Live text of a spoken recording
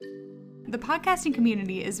the podcasting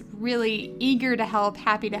community is really eager to help,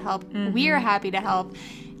 happy to help. We are happy to help.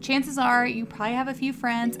 Chances are you probably have a few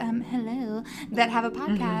friends, hello, that have a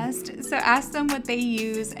podcast. So ask them what they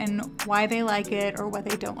use and why they like it or what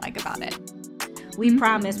they don't like about it. We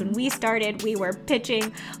promise when we started, we were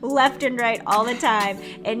pitching left and right all the time.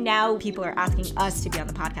 And now people are asking us to be on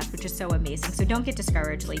the podcast, which is so amazing. So don't get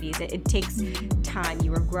discouraged, ladies. It takes time.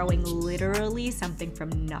 You are growing literally something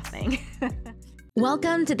from nothing.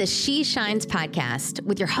 Welcome to the She Shines podcast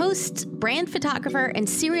with your hosts, brand photographer and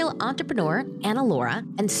serial entrepreneur, Anna Laura,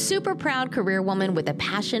 and super proud career woman with a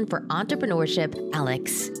passion for entrepreneurship,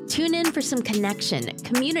 Alex. Tune in for some connection,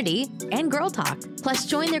 community, and girl talk. Plus,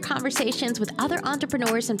 join their conversations with other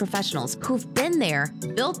entrepreneurs and professionals who've been there,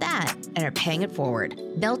 built that, and are paying it forward.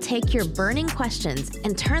 They'll take your burning questions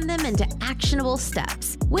and turn them into actionable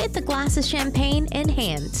steps with a glass of champagne in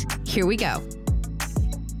hand. Here we go.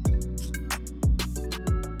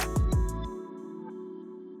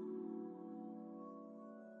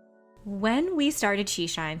 When we started She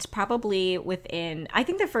Shines, probably within, I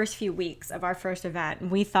think the first few weeks of our first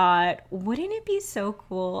event, we thought, wouldn't it be so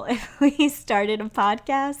cool if we started a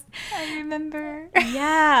podcast? I remember.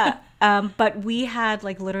 Yeah. But we had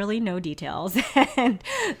like literally no details and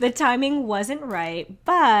the timing wasn't right,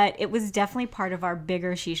 but it was definitely part of our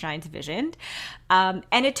bigger She Shines vision. And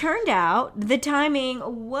it turned out the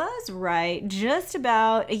timing was right just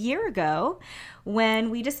about a year ago when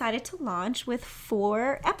we decided to launch with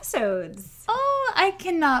 4 episodes. Oh, I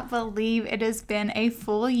cannot believe it has been a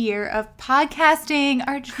full year of podcasting.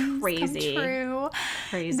 Our dreams come true.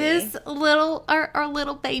 Crazy. This little, our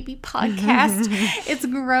little baby podcast, it's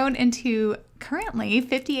grown into currently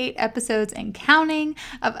 58 episodes and counting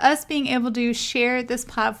of us being able to share this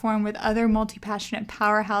platform with other multi-passionate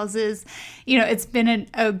powerhouses. You know, it's been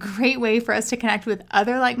a great way for us to connect with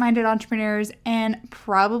other like-minded entrepreneurs and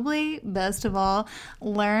probably, best of all,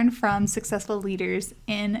 learn from successful leaders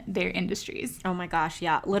in their industries. Oh my gosh,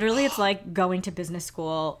 yeah. Literally, it's like going to business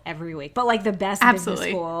school every week, but like the best business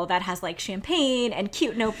school that has like champagne and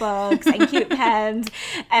cute notebooks and cute pens.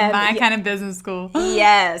 And my kind of business school.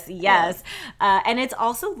 Yes. And it's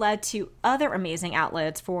also led to other amazing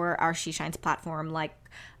outlets for our She Shines platform, like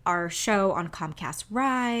our show on Comcast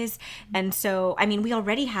Rise. And so, I mean, we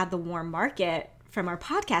already had the warm market from our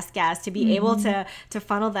podcast guests to be able to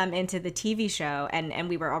funnel them into the TV show. And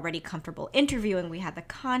we were already comfortable interviewing. We had the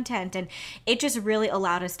content. And it just really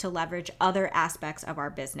allowed us to leverage other aspects of our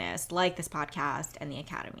business, like this podcast and the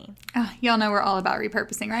Academy. Oh, y'all know we're all about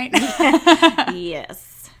repurposing, right?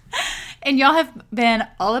 Yes. And y'all have been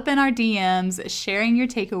all up in our DMs, sharing your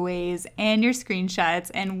takeaways and your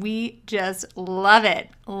screenshots, and we just love it.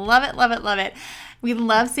 Love it, love it, love it. We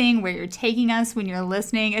love seeing where you're taking us when you're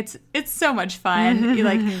listening. It's so much fun. You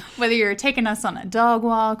like whether you're taking us on a dog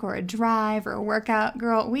walk or a drive or a workout,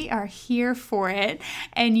 girl, we are here for it.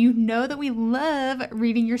 And you know that we love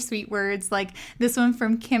reading your sweet words, like this one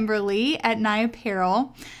from Kimberly at Nye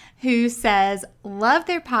Apparel, who says, love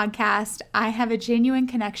their podcast. I have a genuine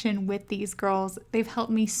connection with these girls. They've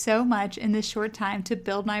helped me so much in this short time to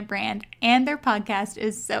build my brand, and their podcast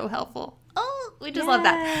is so helpful. Oh, we just love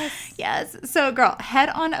that. Yes. So, girl, head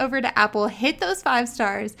on over to Apple, hit those 5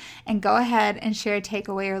 stars, and go ahead and share a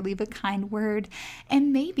takeaway or leave a kind word.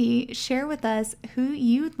 And maybe share with us who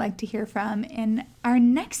you'd like to hear from in our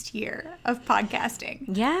next year of podcasting.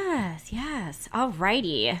 Yes.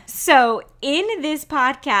 Alrighty. So, in this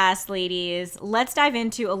podcast, ladies, let's dive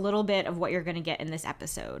into a little bit of what you're going to get in this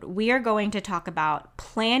episode. We are going to talk about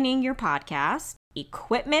planning your podcast,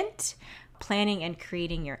 equipment, planning and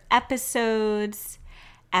creating your episodes,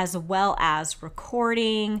 as well as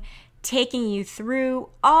recording, taking you through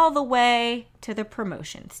all the way to the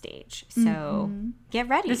promotion stage. So get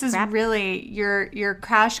ready. This is really your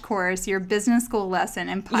crash course, your business school lesson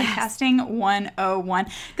in podcasting 101.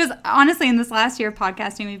 Because honestly, in this last year of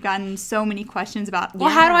podcasting, we've gotten so many questions about, well,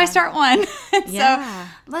 how do I start one? So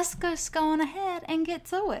let's just go on ahead and get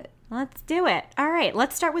to it. Let's do it. All right,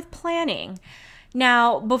 let's start with planning.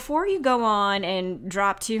 Now, before you go on and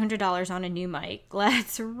drop $200 on a new mic,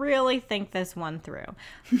 let's really think this one through.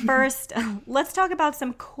 First, let's talk about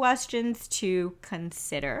some questions to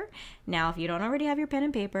consider. Now, if you don't already have your pen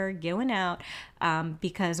and paper, get one out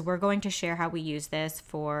because we're going to share how we use this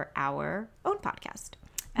for our own podcast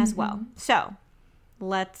as well. So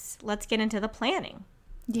let's get into the planning.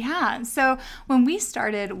 Yeah. So when we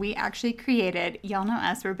started, we actually created, y'all know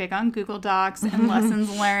us, we're big on Google Docs and lessons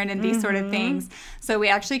learned and these sort of things. So we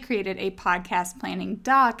actually created a podcast planning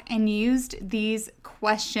doc and used these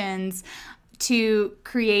questions to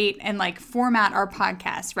create and like format our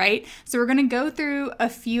podcast, right? So we're going to go through a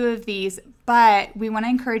few of these, But we want to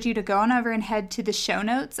encourage you to go on over and head to the show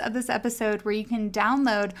notes of this episode where you can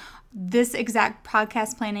download this exact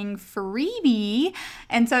podcast planning freebie.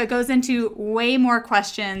 And so it goes into way more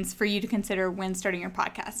questions for you to consider when starting your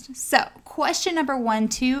podcast. So question number 1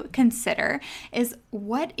 to consider is,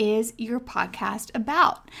 what is your podcast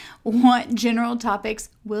about? What general topics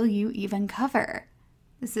will you even cover?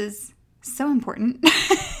 This is so important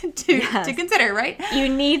to consider, right? You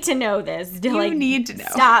need to know this. You need to know.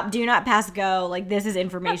 Stop. Do not pass go. Like, this is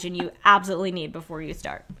information you absolutely need before you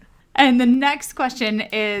start. And the next question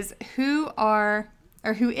is, who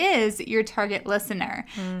is your target listener?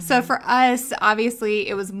 So for us, obviously,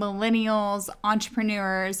 it was millennials,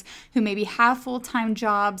 entrepreneurs who maybe have full-time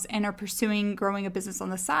jobs and are pursuing growing a business on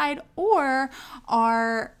the side, or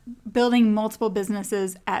are building multiple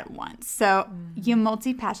businesses at once. So you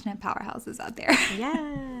multi-passionate powerhouses out there.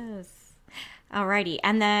 Yes. Alrighty.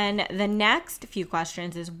 And then the next few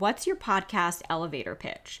questions is, what's your podcast elevator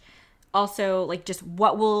pitch? Also, like, just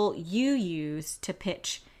what will you use to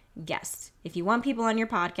pitch guests? If you want people on your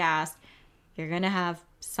podcast, you're going to have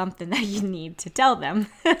something that you need to tell them.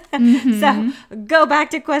 So go back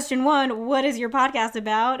to question 1. What is your podcast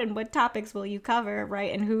about, and what topics will you cover,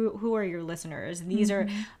 right? And who are your listeners? These are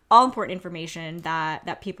all important information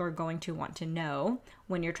that people are going to want to know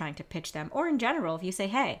when you're trying to pitch them. Or in general, if you say,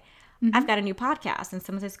 hey, I've got a new podcast, and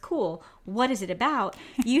someone says, cool, what is it about?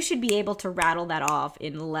 You should be able to rattle that off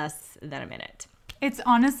in less than a minute. It's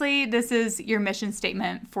honestly, this is your mission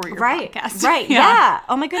statement for your podcast. Right. Yeah.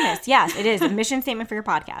 Oh my goodness. Yes, it is a mission statement for your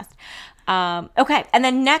podcast. Okay. And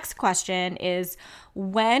then next question is,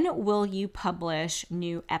 when will you publish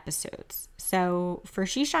new episodes? So for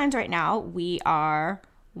She Shines right now, we are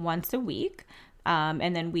once a week.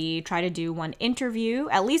 And then we try to do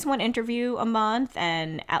at least one interview a month,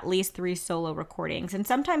 and at least 3 solo recordings. And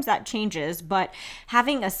sometimes that changes, but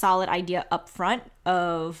having a solid idea up front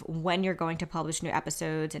of when you're going to publish new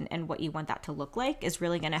episodes and what you want that to look like is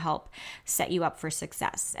really going to help set you up for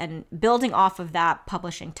success. And building off of that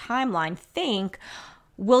publishing timeline,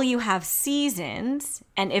 will you have seasons?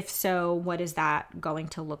 And if so, what is that going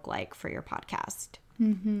to look like for your podcast?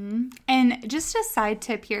 And just a side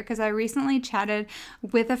tip here, because I recently chatted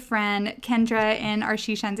with a friend, Kendra, in our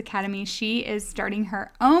She Shines Academy. She is starting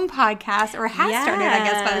her own podcast, or has started, I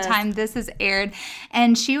guess, by the time this is aired.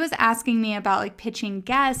 And she was asking me about like pitching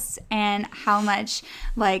guests and how much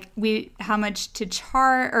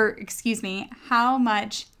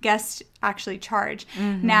guests actually charge.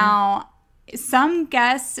 Now, some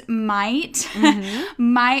guests might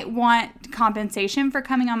want compensation for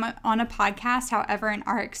coming on a podcast. However, in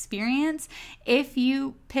our experience, if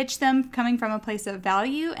you pitch them coming from a place of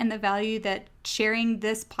value, and the value that sharing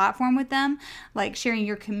this platform with them, like sharing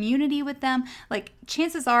your community with them, like,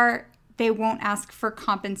 chances are they won't ask for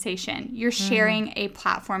compensation. You're sharing a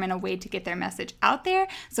platform and a way to get their message out there.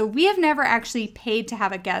 So we have never actually paid to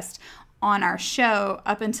have a guest on our show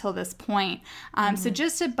up until this point. So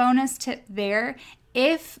just a bonus tip there.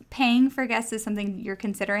 If paying for guests is something you're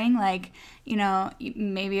considering, like,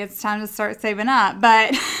 maybe it's time to start saving up,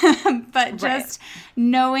 but just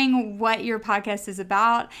knowing what your podcast is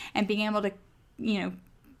about and being able to,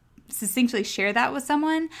 succinctly share that with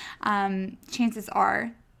someone, chances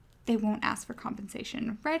are they won't ask for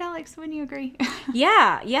compensation. Right, Alex? Wouldn't you agree?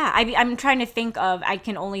 Yeah. I'm trying to think of, I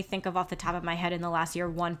can only think of off the top of my head in the last year,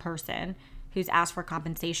 one person who's asked for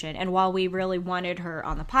compensation. And while we really wanted her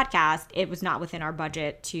on the podcast, it was not within our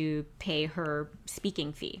budget to pay her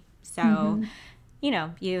speaking fee. So,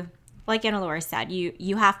 you, like Anna Laura said,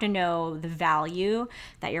 you have to know the value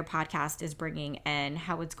that your podcast is bringing and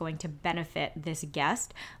how it's going to benefit this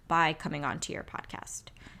guest by coming onto your podcast.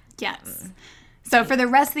 Yes. So for the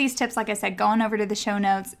rest of these tips, like I said, go on over to the show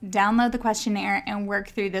notes, download the questionnaire, and work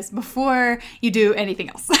through this before you do anything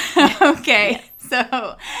else. Okay. Yes.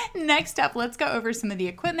 So next up, let's go over some of the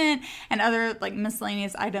equipment and other like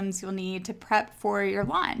miscellaneous items you'll need to prep for your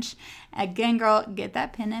launch. Again, girl, get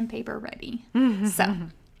that pen and paper ready. So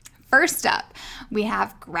first up, we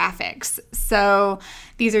have graphics. So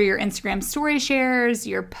these are your Instagram story shares,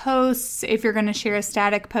 your posts, if you're going to share a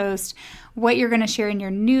static post, what you're going to share in your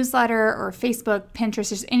newsletter or Facebook, Pinterest,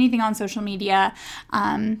 just anything on social media.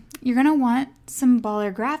 You're going to want some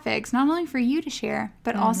baller graphics, not only for you to share,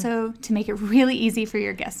 but also to make it really easy for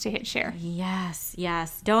your guests to hit share. Yes.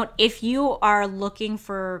 If you are looking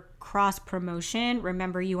for cross promotion,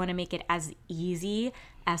 remember you want to make it as easy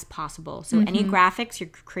as possible. So any graphics you're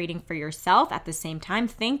creating for yourself at the same time,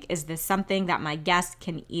 think, is this something that my guests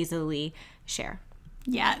can easily share?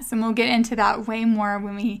 Yes, and we'll get into that way more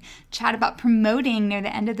when we chat about promoting near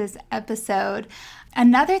the end of this episode.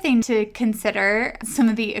 Another thing to consider, some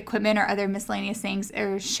of the equipment or other miscellaneous things,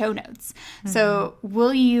 are show notes. So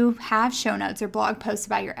will you have show notes or blog posts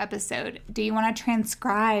about your episode? Do you want to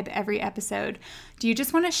transcribe every episode? Do you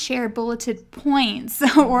just want to share bulleted points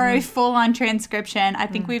or a full-on transcription? I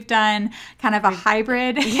think we've done kind of a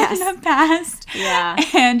hybrid in the past. Yeah.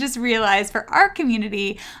 And just realized for our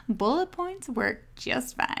community, bullet points work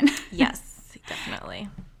just fine. Yes, definitely.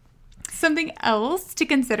 Something else to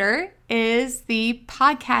consider is the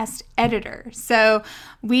podcast editor. So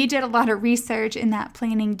we did a lot of research in that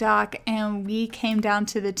planning doc, and we came down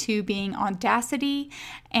to the two being Audacity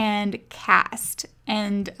and Cast.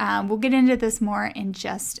 And we'll get into this more in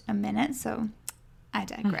just a minute, so I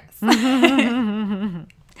digress.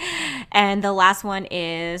 And the last one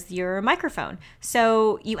is your microphone.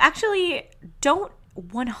 So you actually don't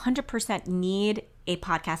 100% need a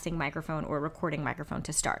podcasting microphone or recording microphone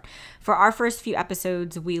to start. For our first few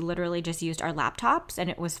episodes, we literally just used our laptops and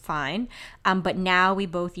it was fine. But now we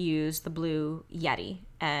both use the Blue Yeti.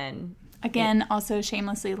 And again, also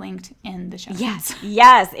shamelessly linked in the show notes.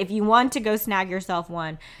 Yes. If you want to go snag yourself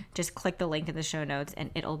one, just click the link in the show notes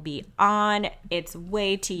and it'll be on its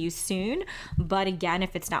way to you soon. But again,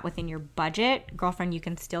 if it's not within your budget, girlfriend, you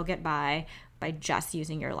can still get by just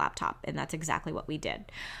using your laptop. And that's exactly what we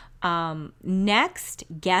did. Next,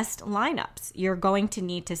 guest lineups. You're going to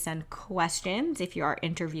need to send questions if you are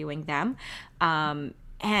interviewing them.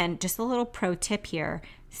 And just a little pro tip here,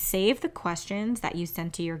 save the questions that you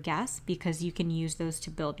send to your guests because you can use those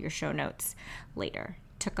to build your show notes later.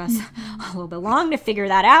 Took us a little bit long to figure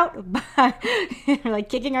that out, but we're like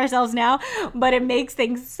kicking ourselves now, but it makes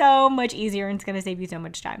things so much easier and it's going to save you so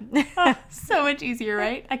much time. So much easier,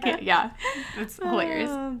 right? I can't, yeah, it's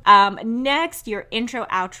hilarious. Next, your intro,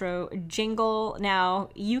 outro jingle.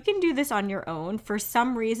 Now, you can do this on your own. For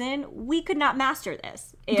some reason, we could not master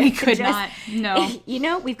this. We could not, no. You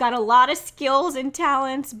know, we've got a lot of skills and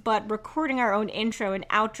talents, but recording our own intro and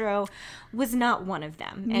outro was not one of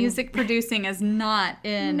them. Music producing is not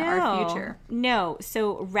in our future. No.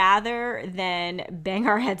 So rather than bang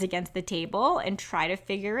our heads against the table and try to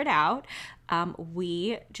figure it out,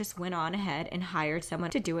 we just went on ahead and hired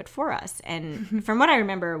someone to do it for us. And from what I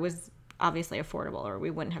remember, it was obviously affordable or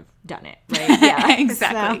we wouldn't have done it, right? Yeah,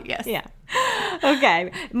 exactly. So, yes. Yeah.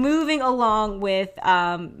 Okay. Moving along with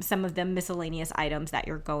some of the miscellaneous items that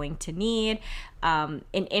you're going to need. An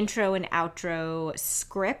intro and outro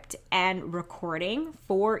script and recording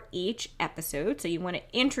for each episode. So you want to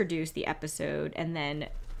introduce the episode and then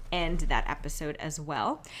end that episode as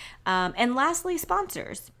well. And lastly,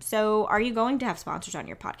 sponsors. So are you going to have sponsors on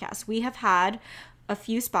your podcast? We have had a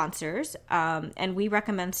few sponsors, and we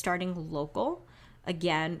recommend starting local.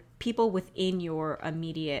 Again, people within your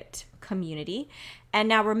immediate community. And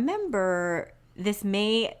now remember, this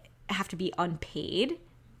may have to be unpaid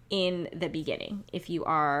in the beginning if you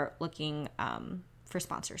are looking for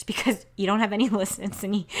sponsors because you don't have any listens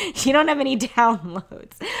and you don't have any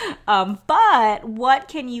downloads. But what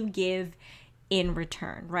can you give in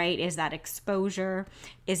return, right? Is that exposure?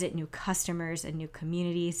 Is it new customers, a new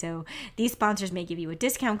community? So these sponsors may give you a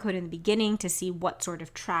discount code in the beginning to see what sort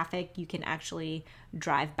of traffic you can actually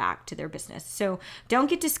drive back to their business. So don't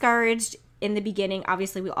get discouraged in the beginning.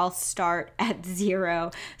 Obviously, we all start at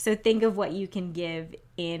zero. So think of what you can give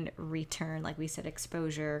in return, like we said,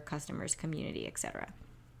 exposure, customers, community, etc.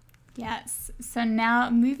 Yes. So now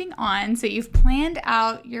moving on. So you've planned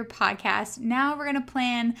out your podcast. Now we're going to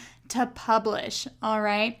plan to publish. All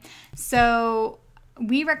right. So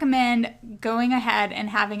we recommend going ahead and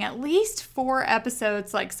having at least 4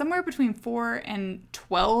 episodes, like somewhere between 4 and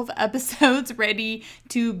 12 episodes ready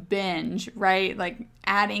to binge, right? Like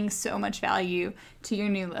adding so much value to your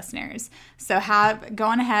new listeners. So go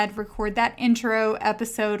on ahead, record that intro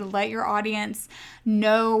episode, let your audience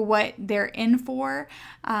know what they're in for.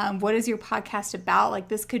 What is your podcast about? Like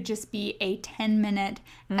this could just be a 10-minute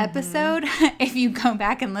episode. If you go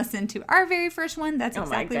back and listen to our very first one, that's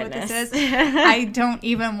exactly what this is. I don't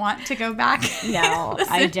even want to go back. No,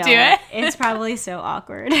 I don't. It's probably so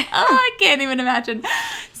awkward. Oh, I can't even imagine.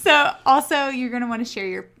 So also you're going to want to share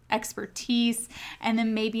your expertise and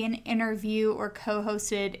then maybe an interview or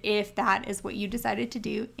co-hosted if that is what you decided to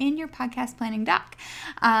do in your podcast planning doc.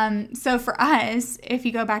 So for us, if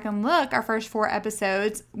you go back and look, our first 4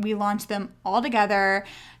 episodes, we launched them all together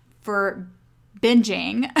for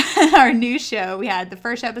binging our new show. We had the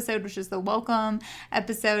first episode, which was the welcome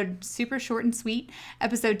episode, super short and sweet.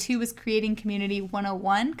 Episode 2 was creating community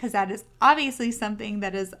 101, because that is obviously something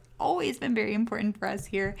that has always been very important for us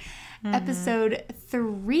here. Episode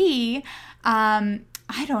 3,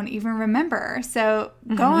 I don't even remember. So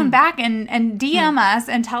go on back and DM us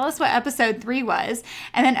and tell us what episode 3 was.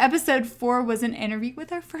 And then episode 4 was an interview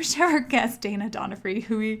with our first ever guest, Dana Donofree,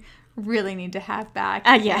 who we really need to have back.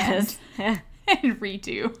 Yes. And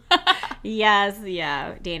redo. Yes.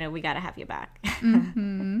 Yeah. Dana, we got to have you back.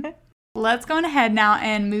 Let's go on ahead now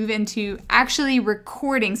and move into actually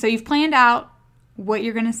recording. So you've planned out what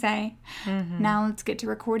you're going to say. Now let's get to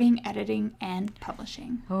recording, editing, and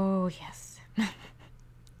publishing. Oh, yes.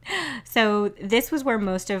 So this was where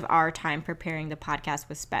most of our time preparing the podcast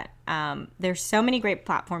was spent. There's so many great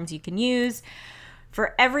platforms you can use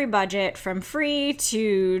for every budget, from free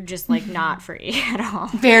to just like not free at all.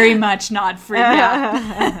 Very much not free.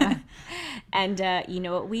 Yeah. And you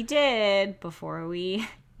know what we did before we...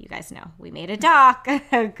 You guys know we made a doc,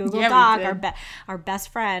 a Google Doc, our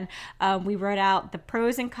best friend. We wrote out the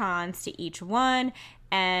pros and cons to each one,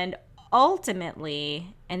 and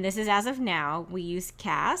ultimately, and this is as of now, we use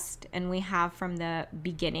Cast, and we have from the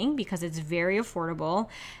beginning because it's very affordable,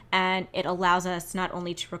 and it allows us not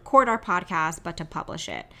only to record our podcast but to publish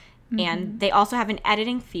it. And they also have an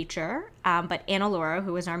editing feature, but Anna Laura,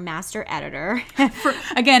 who is our master editor,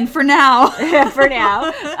 for now,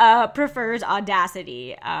 prefers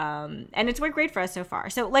Audacity, and it's worked great for us so far.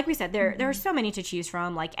 So, like we said, there are so many to choose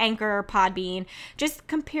from, like Anchor, Podbean. Just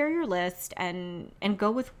compare your list and go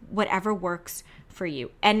with whatever works for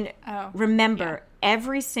you. And remember,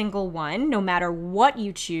 every single one, no matter what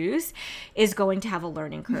you choose, is going to have a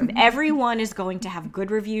learning curve. Everyone is going to have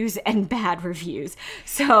good reviews and bad reviews.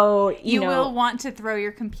 So, you know, will want to throw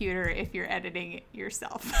your computer if you're editing it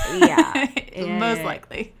yourself. Yeah. Most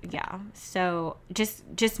likely. Yeah. So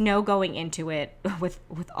just know going into it with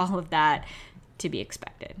all of that to be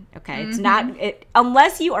expected. Okay. It's not,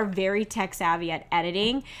 unless you are very tech savvy at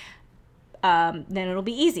editing, then it'll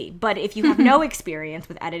be easy. But if you have no experience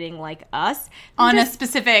with editing like us, on a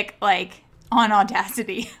specific, like, on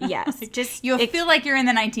Audacity. Yes. You'll feel like you're in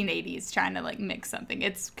the 1980s trying to, like, mix something.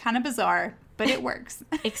 It's kind of bizarre, but it works.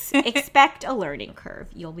 Expect a learning curve.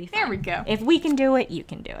 You'll be fine. There we go. If we can do it, you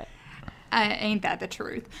can do it. Ain't that the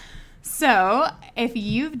truth? So, if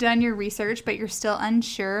you've done your research but you're still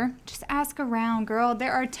unsure, just ask around, girl.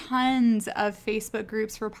 There are tons of Facebook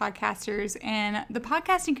groups for podcasters, and the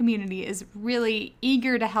podcasting community is really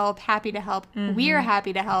eager to help, happy to help. We are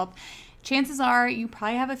happy to help. Chances are you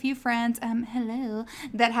probably have a few friends,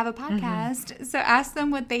 that have a podcast. So ask them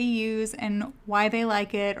what they use and why they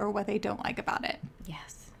like it or what they don't like about it.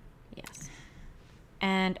 Yes.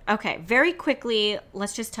 And okay, very quickly,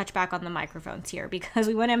 let's just touch back on the microphones here, because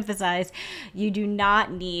we want to emphasize you do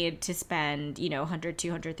not need to spend, $100,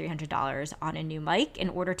 $200, $300 on a new mic in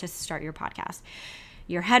order to start your podcast.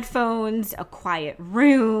 Your headphones, a quiet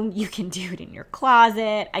room, you can do it in your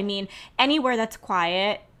closet. I mean, anywhere that's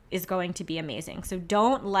quiet is going to be amazing. So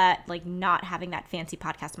don't let not having that fancy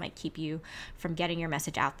podcast mic keep you from getting your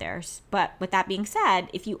message out there. But with that being said,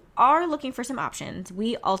 if you are looking for some options,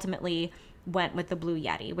 we ultimately went with the Blue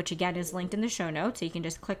Yeti, which again is linked in the show notes. So you can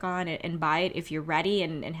just click on it and buy it if you're ready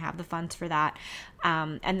and have the funds for that.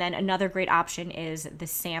 And then another great option is the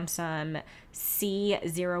Samsung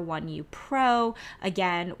C01U Pro.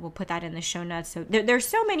 Again, we'll put that in the show notes. So there's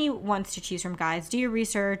so many ones to choose from, guys. Do your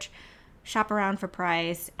research. Shop around for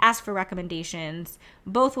price, ask for recommendations.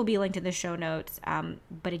 Both will be linked in the show notes.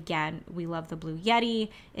 But again, we love the Blue Yeti.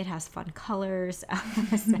 It has fun colors,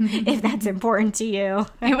 if that's important to you.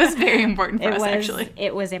 It was very important for us, actually.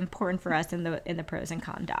 It was important for us in the pros and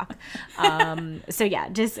con doc. So yeah,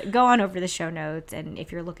 just go on over the show notes. And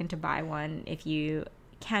if you're looking to buy one, if you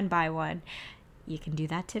can buy one, you can do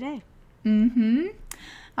that today.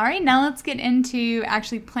 All right, now let's get into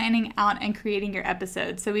actually planning out and creating your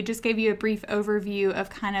episodes. So we just gave you a brief overview of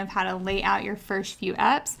kind of how to lay out your first few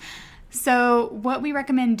eps. So what we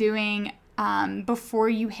recommend doing before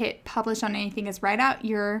you hit publish on anything is write out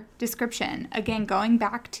your description. Again, going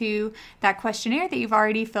back to that questionnaire that you've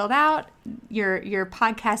already filled out, your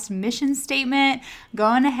podcast mission statement,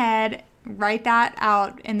 going ahead, write that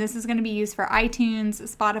out, and this is going to be used for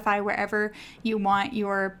iTunes, Spotify, wherever you want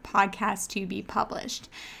your podcast to be published.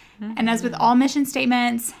 And as with all mission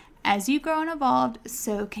statements, as you grow and evolve,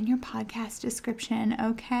 so can your podcast description,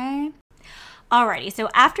 okay? Alrighty, so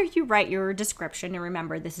after you write your description, and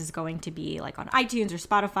remember this is going to be like on iTunes or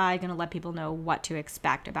Spotify, going to let people know what to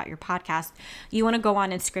expect about your podcast, you want to go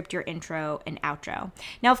on and script your intro and outro.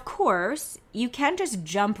 Now, of course, you can just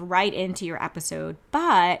jump right into your episode,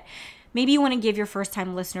 but maybe you want to give your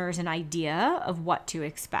first-time listeners an idea of what to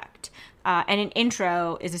expect. And an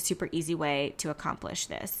intro is a super easy way to accomplish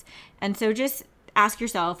this. And so just ask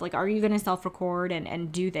yourself, are you going to self-record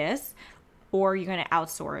and do this? or you're going to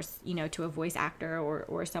outsource, to a voice actor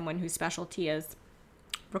or someone whose specialty is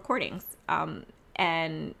recordings.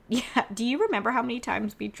 And yeah, do you remember how many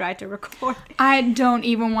times we tried to record? I don't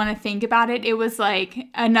even want to think about it. It was like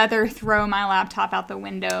another throw my laptop out the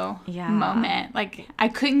window moment. Like I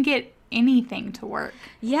couldn't get anything to work.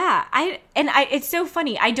 Yeah, it's so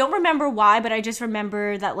funny. I don't remember why, but I just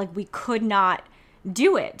remember that like we could not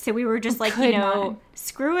do it. So we were just like,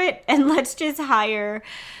 screw it and let's just hire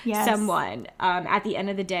someone. At the end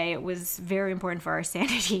of the day, it was very important for our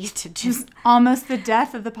sanity to just almost the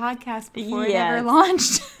death of the podcast before it ever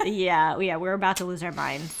launched. yeah, we were about to lose our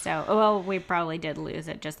minds. So, well, we probably did lose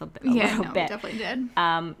it just a little bit. We definitely did.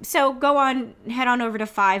 So head on over to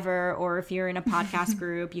Fiverr, or if you're in a podcast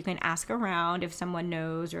group, you can ask around if someone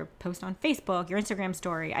knows, or post on Facebook, your Instagram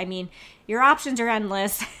story. I mean, your options are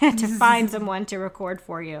endless to find someone to record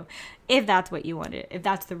for you, if that's what you wanted, if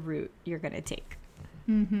that's the route you're going to take.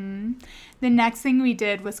 Mm-hmm. The next thing we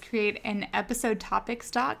did was create an episode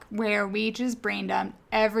topics doc where we just brain dumped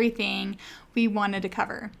everything we wanted to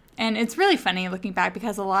cover. And it's really funny looking back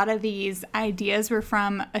because a lot of these ideas were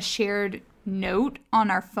from a shared note on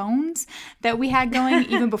our phones that we had going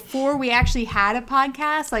even before we actually had a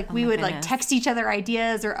podcast. Like we would like text each other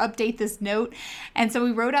ideas or update this note. And so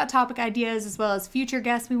we wrote out topic ideas as well as future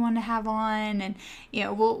guests we wanted to have on. And,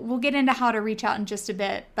 we'll get into how to reach out in just a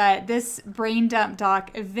bit. But this brain dump doc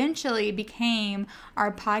eventually became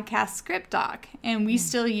our podcast script doc. And we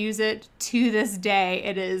still use it to this day.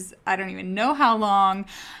 It is, I don't even know how long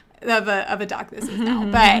of a doc this is now,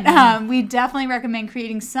 but we definitely recommend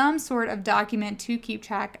creating some sort of document to keep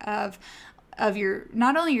track of your,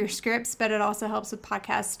 not only your scripts, but it also helps with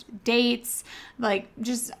podcast dates, like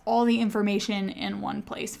just all the information in one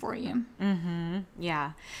place for you.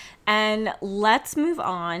 Yeah. And let's move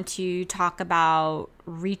on to talk about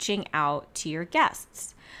reaching out to your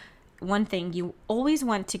guests. One thing, you always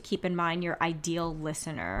want to keep in mind your ideal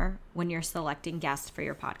listener when you're selecting guests for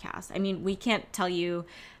your podcast. I mean, we can't tell you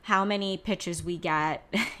how many pitches we get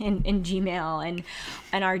in Gmail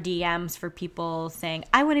and our DMs for people saying,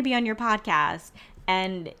 I want to be on your podcast.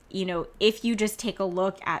 And, if you just take a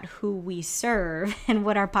look at who we serve and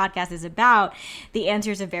what our podcast is about, the answer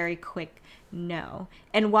is a very quick no.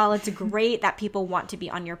 And while it's great that people want to be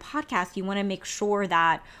on your podcast, you want to make sure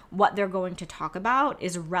that what they're going to talk about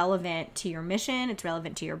is relevant to your mission, it's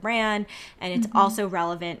relevant to your brand, and it's also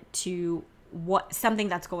relevant to something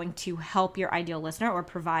that's going to help your ideal listener or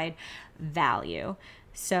provide value.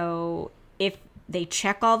 So if they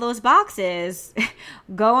check all those boxes,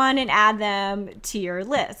 go on and add them to your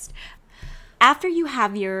list. After you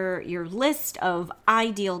have your list of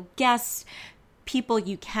ideal guests, people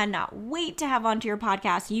you cannot wait to have onto your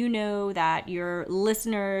podcast, that your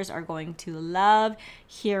listeners are going to love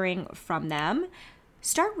hearing from them,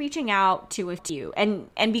 start reaching out to a few. And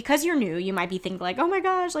because you're new, you might be thinking like, oh my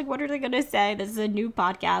gosh, like what are they going to say? This is a new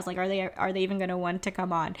podcast. Like, are they even going to want to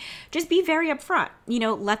come on? Just be very upfront.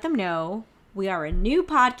 Let them know we are a new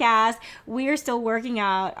podcast. We are still working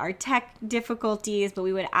out our tech difficulties, but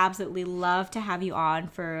we would absolutely love to have you on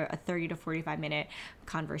for a 30 to 45 minute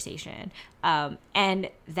conversation. And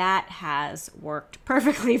that has worked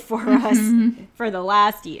perfectly for us for the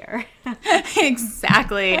last year.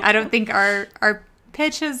 Exactly. I don't think our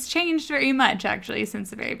pitch has changed very much actually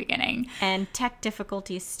since the very beginning. And tech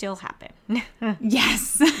difficulties still happen.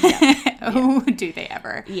 Yes. Do they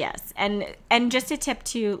ever? Yes. And just a tip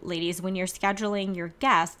too, ladies, when you're scheduling your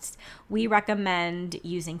guests, we recommend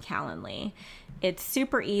using Calendly. It's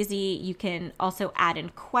super easy. You can also add in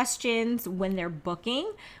questions when they're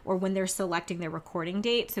booking or when they're selecting their recording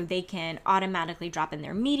date, so they can automatically drop in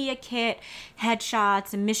their media kit,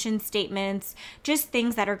 headshots, mission statements, just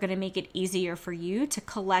things that are going to make it easier for you to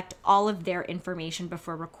collect all of their information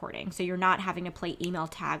before recording. So you're not having to play email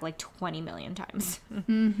tag like 20 million times.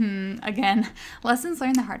 Again, lessons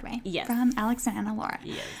learned the hard way. Yes. From Alex and Anna Laura.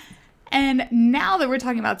 Yes. And now that we're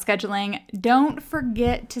talking about scheduling, don't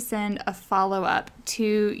forget to send a follow-up to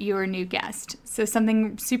your new guest. So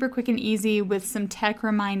something super quick and easy with some tech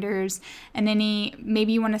reminders, and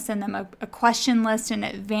maybe you want to send them a question list in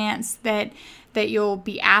advance that you'll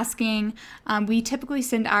be asking. We typically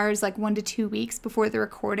send ours like 1 to 2 weeks before the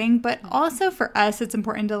recording, but also for us, it's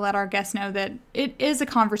important to let our guests know that it is a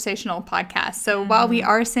conversational podcast. So while we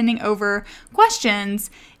are sending over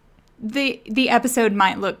questions, the episode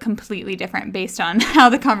might look completely different based on how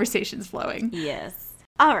the conversation's flowing. Yes.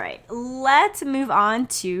 All right, let's move on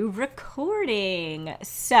to recording.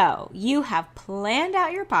 So you have planned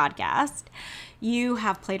out your podcast. You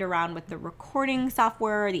have played around with the recording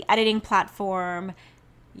software, the editing platform.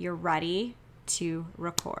 You're ready to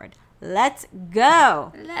record. Let's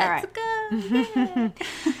go. Let's go.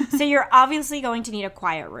 So you're obviously going to need a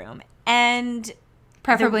quiet room. And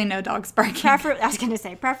preferably no dogs barking. I was going to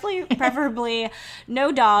say, preferably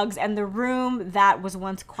no dogs, and the room that was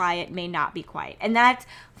once quiet may not be quiet. And that's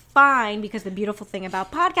fine, because the beautiful thing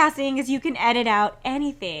about podcasting is you can edit out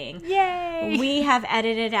anything. Yay! We have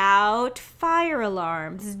edited out fire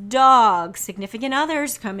alarms, dogs, significant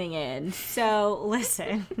others coming in. So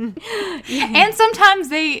listen. And sometimes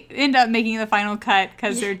they end up making the final cut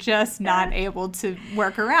because they're just not able to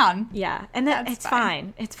work around. Yeah, and it's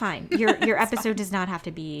fine. It's fine. Your episode does not have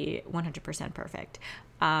to be 100% perfect.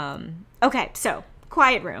 Okay, so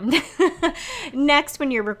quiet room. Next,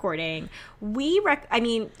 when you're recording, play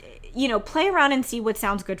around and see what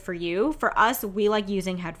sounds good for you. For us, we like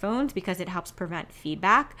using headphones because it helps prevent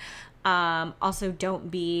feedback. Also, don't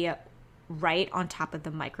be right on top of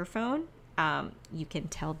the microphone. You can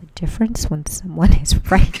tell the difference when someone is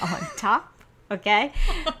right on top. Okay?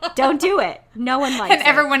 Don't do it. No one likes it. And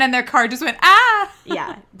everyone in their car just went, ah!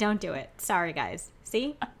 Yeah, don't do it. Sorry, guys.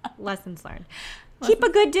 See? Lessons learned. Keep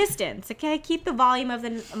a good distance, okay? Keep the volume of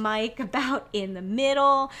the mic about in the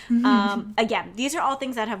middle. Again, these are all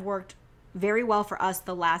things that have worked very well for us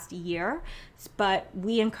the last year, but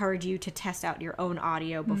we encourage you to test out your own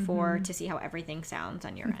audio before to see how everything sounds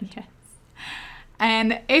on your end. Yes.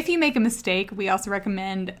 And if you make a mistake, we also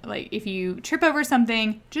recommend, like, if you trip over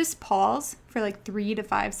something, just pause for like 3 to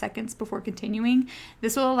 5 seconds before continuing.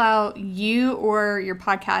 This will allow you or your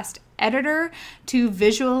podcast editor to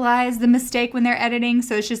visualize the mistake when they're editing.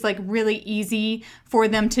 So it's just like really easy for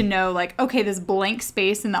them to know, like, okay, this blank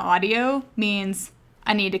space in the audio means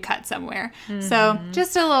I need to cut somewhere. So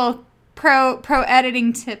just a little pro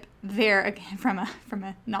editing tip there, again, from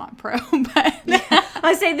a not pro, but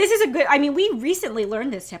I say this is a good, we recently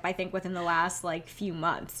learned this tip, I think, within the last like few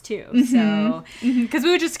months too. So because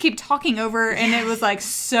we would just keep talking over, and it was like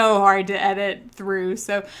so hard to edit through.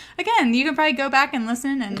 So again, you can probably go back and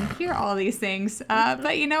listen and hear all these things.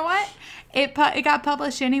 But you know what? It got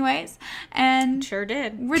published anyways, and sure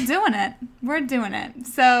did. We're doing it.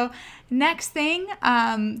 So next thing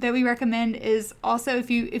that we recommend is also, if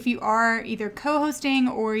you are either co-hosting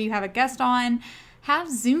or you have a guest on, have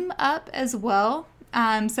Zoom up as well.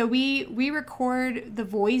 So we record the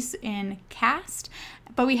voice in Cast,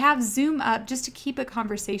 but we have Zoom up just to keep it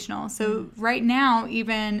conversational. So right now,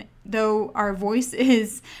 even though our voice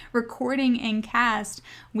is recording in Cast,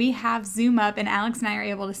 we have Zoom up, and Alex and I are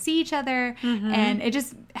able to see each other, and it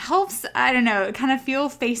just helps, I don't know, kind of feel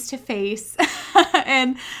face to face.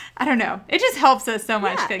 And I don't know, it just helps us so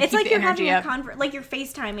much to it's keep like the you're energy having up. like you're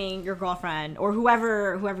FaceTiming your girlfriend or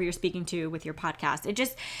whoever you're speaking to with your podcast.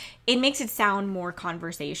 It makes it sound more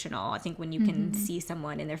conversational, I think, when you can see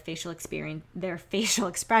someone in their facial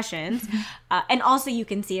expressions. And also you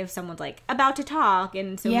can see if someone's like about to talk,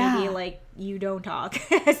 and so maybe like you don't talk.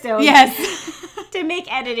 So Yes. to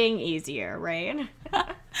make editing easier, right?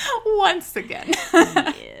 Once again.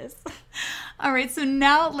 Yes. All right, so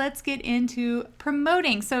now let's get into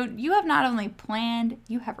promoting. So you have not only planned,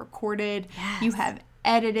 you have recorded, you have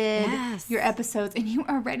edited your episodes, and you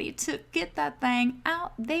are ready to get that thing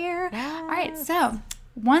out there. All right, so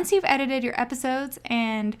once you've edited your episodes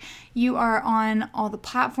and you are on all the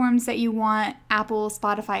platforms that you want, Apple,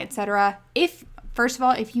 Spotify, etc., first of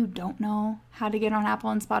all, if you don't know how to get on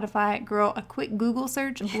Apple and Spotify, girl, a quick Google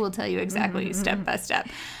search will tell you exactly step by step.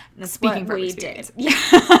 That's Speaking what from we experience. did.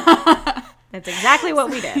 That's exactly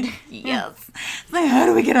what we did. Yes. It's like, how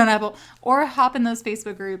do we get on Apple? Or hop in those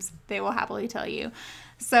Facebook groups. They will happily tell you.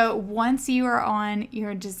 So once you are on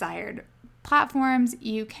your desired platforms,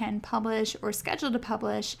 you can publish or schedule to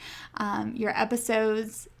publish your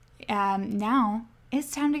episodes. Now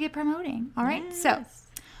it's time to get promoting. All right. Yes. So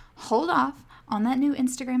hold off on that new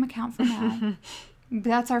Instagram account for now.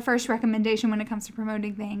 That's our first recommendation when it comes to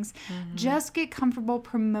promoting things. Just get comfortable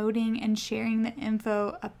promoting and sharing the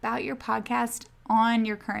info about your podcast on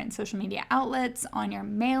your current social media outlets, on your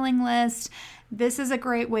mailing list. This is a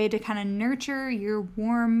great way to kind of nurture your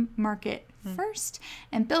warm market first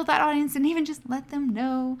and build that audience, and even just let them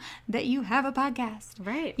know that you have a podcast.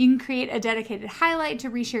 Right. You can create a dedicated highlight to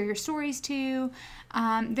reshare your stories to.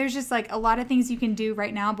 There's just like a lot of things you can do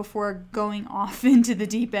right now before going off into the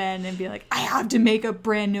deep end and be like, I have to make a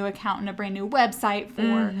brand new account and a brand new website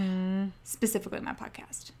for specifically my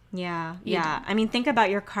podcast. Yeah. I mean, think about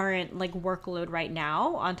your current like workload right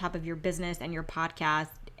now on top of your business and your podcast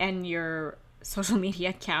and your social media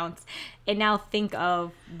accounts, and now think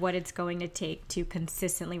of what it's going to take to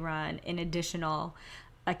consistently run an additional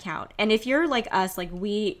account. And if you're like us, like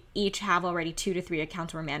we each have already 2 to 3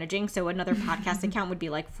 accounts we're managing. So another podcast account would be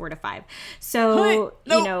like 4 to 5. So,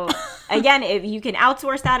 you know, again, if you can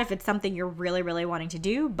outsource that if it's something you're really, really wanting to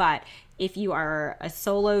do. But if you are a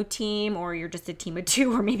solo team or you're just a team of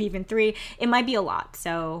 2 or maybe even 3, it might be a lot.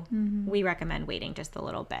 So we recommend waiting just a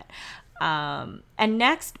little bit. And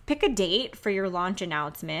next, pick a date for your launch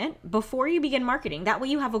announcement before you begin marketing. That way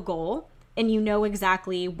you have a goal and you know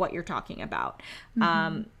exactly what you're talking about.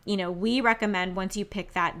 You know, we recommend once you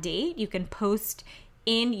pick that date, you can post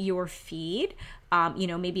in your feed, you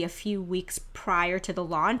know, maybe a few weeks prior to the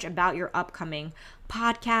launch about your upcoming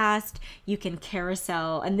podcast. You can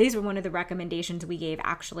carousel. And these were one of the recommendations we gave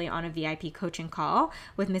actually on a VIP coaching call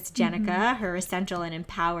with Miss Jenica, her Essential and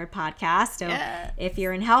Empowered podcast. So if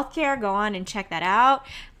you're in healthcare, go on and check that out.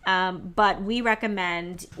 But we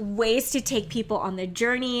recommend ways to take people on the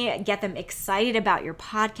journey, get them excited about your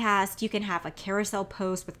podcast. You can have a carousel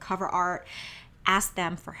post with cover art. Ask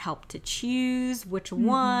them for help to choose which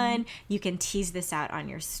one. You can tease this out on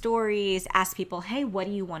your stories. Ask people, hey, what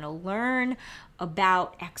do you want to learn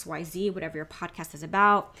about XYZ, whatever your podcast is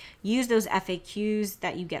about. Use those FAQs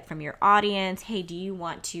that you get from your audience. Hey, do you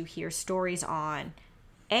want to hear stories on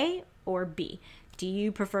A or B? Do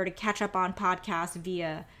you prefer to catch up on podcasts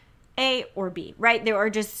via A or B, right? There are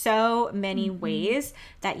just so many ways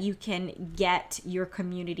that you can get your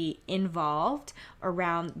community involved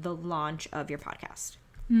around the launch of your podcast.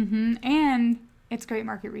 And it's great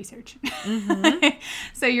market research.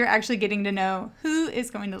 So you're actually getting to know who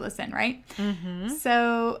is going to listen, right?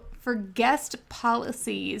 So for guest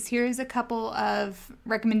policies, here's a couple of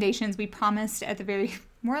recommendations we promised at the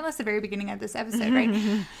more or less the very beginning of this episode,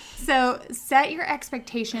 right? So set your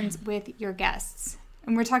expectations with your guests.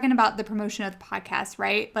 And we're talking about the promotion of the podcast,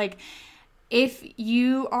 right? Like if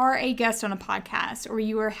you are a guest on a podcast or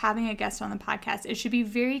you are having a guest on the podcast, it should be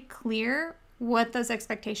very clear what those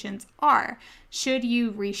expectations are. Should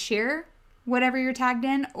you reshare whatever you're tagged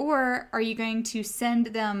in, or are you going to send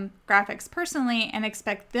them graphics personally and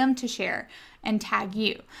expect them to share and tag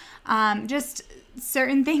you? Just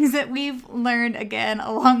certain things that we've learned again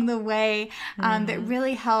along the way that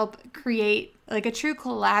really help create like a true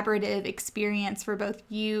collaborative experience for both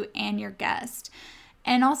you and your guest.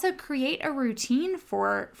 And also create a routine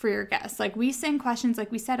for your guests. Like we send questions,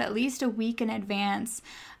 like we said, at least a week in advance.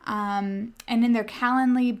 And in their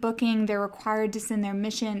Calendly booking, they're required to send their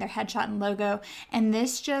mission, their headshot and logo. And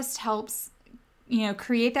this just helps, you know,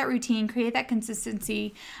 create that routine, create that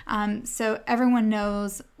consistency. So everyone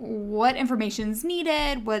knows what information is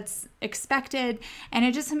needed, what's expected. And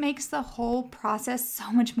it just makes the whole process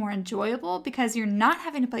so much more enjoyable because you're not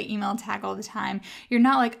having to play email tag all the time. You're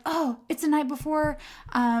not like, oh, it's the night before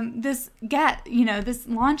this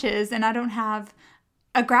launches and I don't have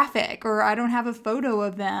a graphic or I don't have a photo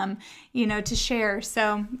of them, you know, to share.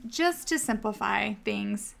 So just to simplify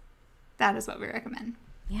things, that is what we recommend.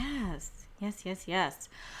 Yes.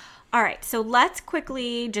 All right. So let's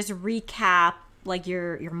quickly just recap like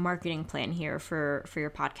your marketing plan here for your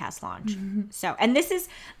podcast launch. So, and this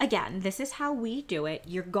is how we do it.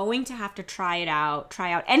 You're going to have to try out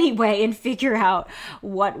anyway and figure out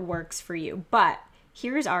what works for you. But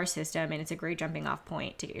here's our system, and it's a great jumping off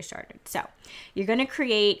point to get you started. So you're going to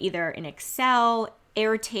create either an Excel,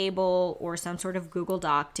 Airtable, or some sort of Google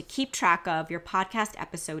Doc to keep track of your podcast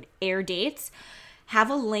episode air dates. Have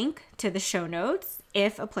a link to the show notes,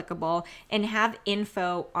 if applicable, and have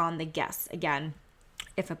info on the guests, again,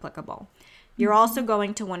 if applicable. You're also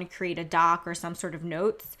going to want to create a doc or some sort of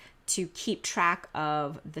notes to keep track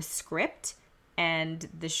of the script and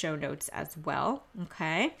the show notes as well,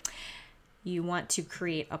 okay? You want to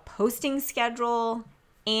create a posting schedule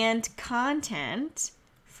and content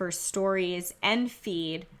for stories and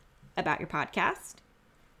feed about your podcast.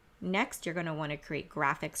 Next, you're going to want to create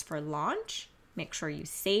graphics for launch. Make sure you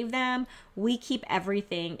save them. We keep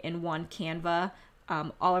everything in one Canva.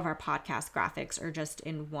 All of our podcast graphics are just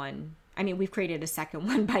in one. I mean, we've created a second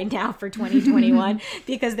one by now for 2021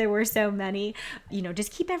 because there were so many. You know,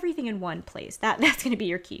 just keep everything in one place. That's going to be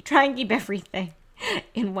your key. Try and keep everything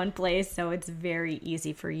in one place so it's very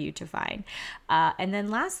easy for you to find. And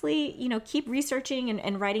then lastly, you know, keep researching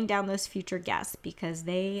and writing down those future guests because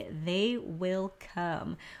they will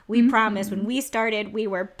come. We promise. When we started, we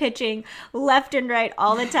were pitching left and right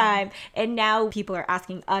all the time. And now people are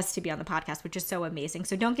asking us to be on the podcast, which is so amazing.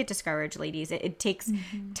 So don't get discouraged, ladies. It takes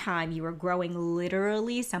time. You are growing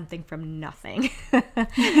literally something from nothing. So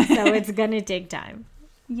it's going to take time.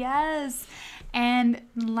 Yes. And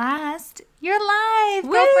last, you're live,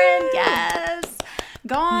 girlfriend. Yes.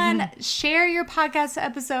 Go on fun. Share your podcast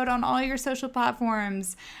episode on all your social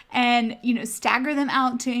platforms and, stagger them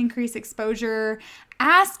out to increase exposure.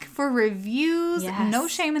 Ask for reviews. Yes. No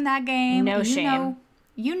shame in that game. No shame.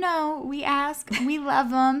 We ask. We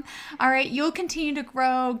love them. All right. You'll continue to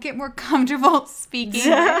grow, get more comfortable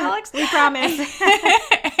speaking. Alex? We promise.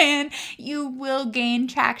 And you will gain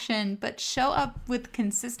traction, but show up with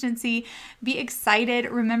consistency. Be excited.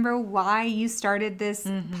 Remember why you started this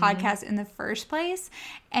podcast in the first place.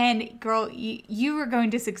 And girl, you are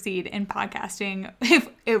going to succeed in podcasting.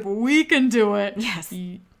 If we can do it, yes,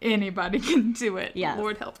 anybody can do it. Yeah.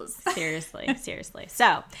 Lord help us. Seriously.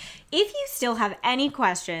 So if you still have any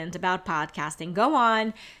questions about podcasting, go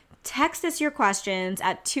on, text us your questions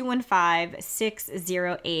at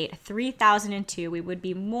 215-608-3002. We would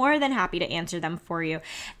be more than happy to answer them for you.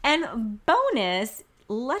 And bonus,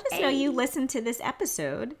 let us know you listened to this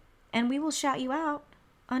episode, and we will shout you out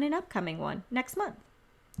on an upcoming one next month.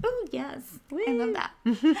 Oh, yes. I love that.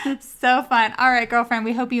 So fun. All right, girlfriend,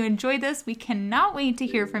 we hope you enjoyed this. We cannot wait to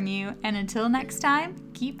hear from you. And until next time,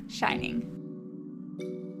 keep shining.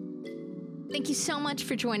 Thank you so much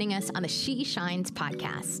for joining us on the She Shines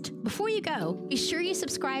podcast. Before you go, be sure you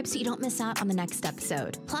subscribe so you don't miss out on the next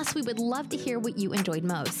episode. Plus, we would love to hear what you enjoyed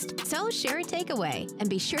most. So share a takeaway and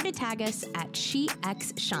be sure to tag us at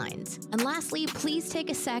SheXShines. And lastly, please take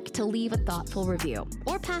a sec to leave a thoughtful review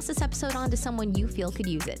or pass this episode on to someone you feel could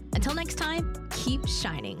use it. Until next time, keep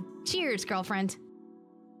shining. Cheers, girlfriend.